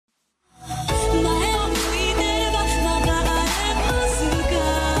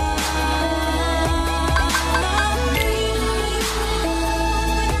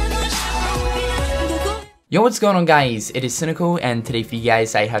Yo, what's going on guys, it is Cynnnical, and today for you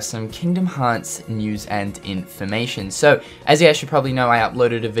guys I have some Kingdom Hearts news and information. So, as you guys should probably know, I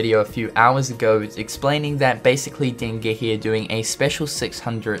uploaded a video a few hours ago explaining that basically Dengeki are doing a special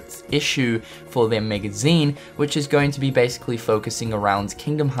 600th issue for their magazine, which is going to be basically focusing around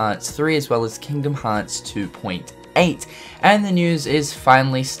Kingdom Hearts 3 as well as Kingdom Hearts 2.8, and the news is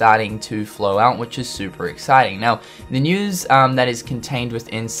finally starting to flow out, which is super exciting. Now, the news that is contained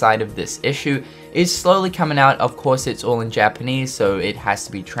within inside of this issue is slowly coming out. Of course, it's all in Japanese, so it has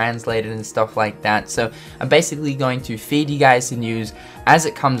to be translated and stuff like that. So I'm basically going to feed you guys the news as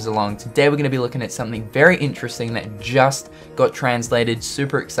it comes along. Today we're going to be looking at something very interesting that just got translated,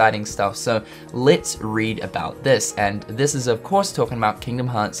 super exciting stuff. So let's read about this, and this is of course talking about Kingdom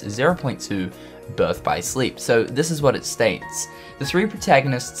Hearts 0.2 Birth by Sleep. So this is what it states. The three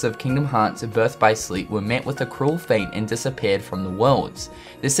protagonists of Kingdom Hearts Birth by Sleep were met with a cruel fate and disappeared from the worlds.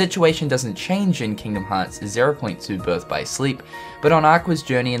 The situation doesn't change in Kingdom Hearts 0.2 Birth by Sleep, but on Aqua's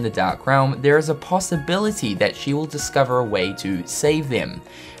journey in the Dark Realm, there is a possibility that she will discover a way to save them.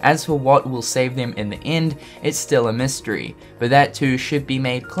 As for what will save them in the end, it's still a mystery, but that too should be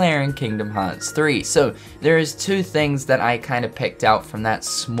made clear in Kingdom Hearts 3. So there is two things that I kind of picked out from that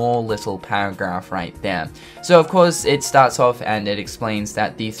small little paragraph right there. So of course it starts off and it explains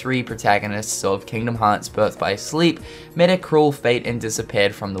that the three protagonists of Kingdom Hearts Birth by Sleep met a cruel fate and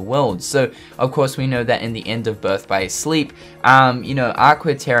disappeared from the world. So of course we know that in the end of Birth by Sleep, you know,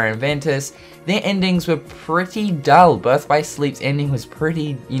 Aqua, Terra, and Ventus, their endings were pretty dull. Birth by Sleep's ending was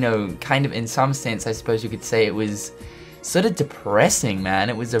pretty, you know, kind of in some sense, I suppose you could say it was sort of depressing, man.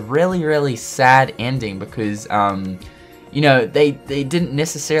 It was a really sad ending because, you know, they didn't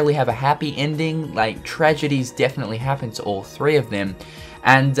necessarily have a happy ending. Like, tragedies definitely happened to all three of them.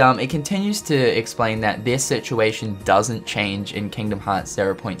 And it continues to explain that their situation doesn't change in Kingdom Hearts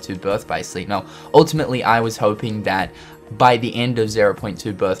 0.2 Birth by Sleep. Now, ultimately, I was hoping that by the end of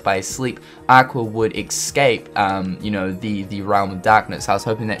 0.2 Birth by Sleep, Aqua would escape, you know, the Realm of Darkness. I was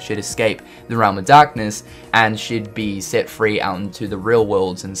hoping that she'd escape the Realm of Darkness and she'd be set free out into the real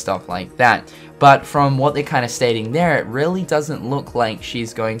worlds and stuff like that. But from what they're kind of stating there, it really doesn't look like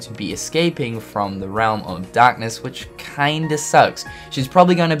she's going to be escaping from the Realm of Darkness, which kinda sucks. She's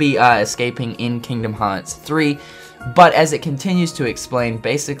probably going to be escaping in Kingdom Hearts 3. But as it continues to explain,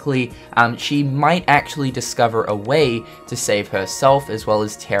 basically, she might actually discover a way to save herself as well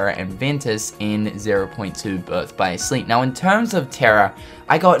as Terra and Ventus in 0.2 Birth by Sleep. Now, in terms of Terra,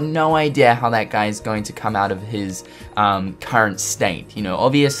 I got no idea how that guy is going to come out of his current state. You know,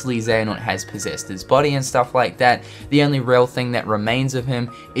 obviously Xehanort has possessed his body and stuff like that. The only real thing that remains of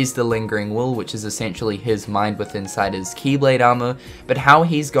him is the Lingering Will, which is essentially his mind within inside his Keyblade armor. But how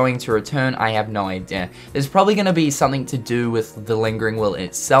he's going to return, I have no idea. There's probably going to be something to do with the Lingering Will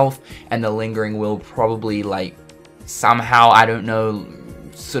itself, and the Lingering Will probably, like, somehow, I don't know,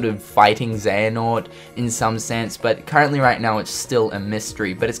 sort of fighting Xehanort in some sense, but currently right now it's still a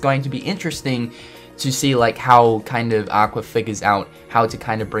mystery. But it's going to be interesting to see like how kind of Aqua figures out how to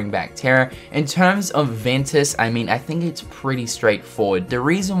kind of bring back Terra. In terms of Ventus, I mean, I think it's pretty straightforward. The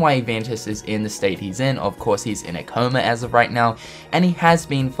reason why Ventus is in the state he's in, of course he's in a coma as of right now, and he has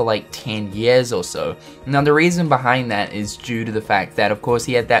been for like 10 years or so. Now the reason behind that is due to the fact that of course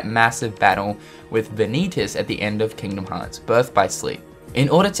he had that massive battle with Ventus at the end of Kingdom Hearts Birth by Sleep. In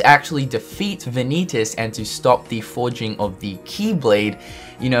order to actually defeat Ventus and to stop the forging of the Keyblade,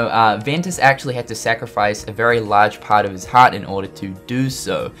 you know, Ventus actually had to sacrifice a very large part of his heart in order to do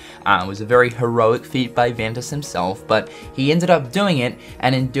so. It was a very heroic feat by Ventus himself, but he ended up doing it,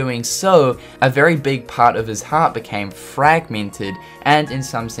 and in doing so, a very big part of his heart became fragmented and in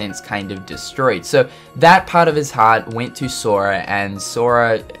some sense kind of destroyed. So that part of his heart went to Sora, and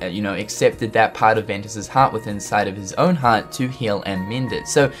Sora, you know, accepted that part of Ventus's heart within inside of his own heart to heal and mend it.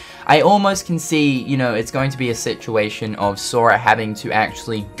 So I almost can see, you know, it's going to be a situation of Sora having to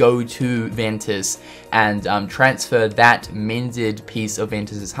actually go to Ventus and transfer that mended piece of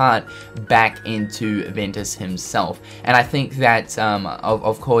Ventus's heart back into Ventus himself. And I think that,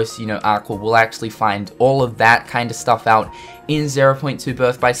 of course, you know, Aqua will actually find all of that kind of stuff out in 0.2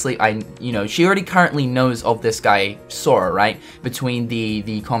 Birth by Sleep. You know, she already currently knows of this guy, Sora, right? Between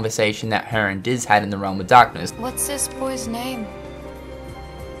the conversation that her and Diz had in the Realm of Darkness. What's this boy's name?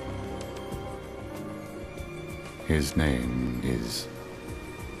 His name is...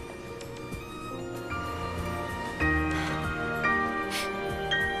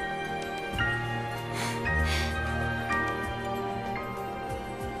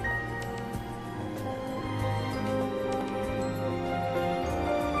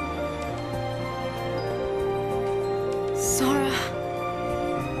 Sora.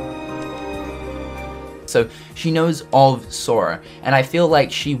 so she knows of Sora, and I feel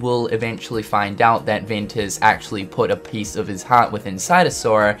like she will eventually find out that Ventus actually put a piece of his heart within inside of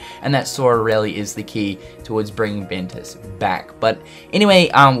Sora, and that Sora really is the key towards bringing Ventus back. But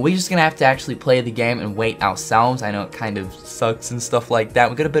anyway, we're just gonna have to actually play the game and wait ourselves. I know it kind of sucks and stuff like that.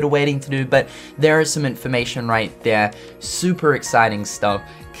 We've got a bit of waiting to do, but there is some information right there. Super exciting stuff.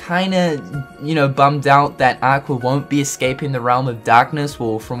 Kinda, you know, bummed out that Aqua won't be escaping the realm of darkness,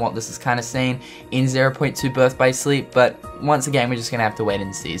 well, from what this is kind of saying in 0.2 Birth by Sleep, but once again, we're just gonna have to wait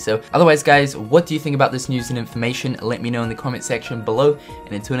and see. So otherwise, guys, what do you think about this news and information? Let me know in the comment section below,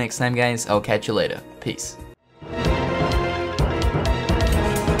 and until next time, guys, I'll catch you later. Peace.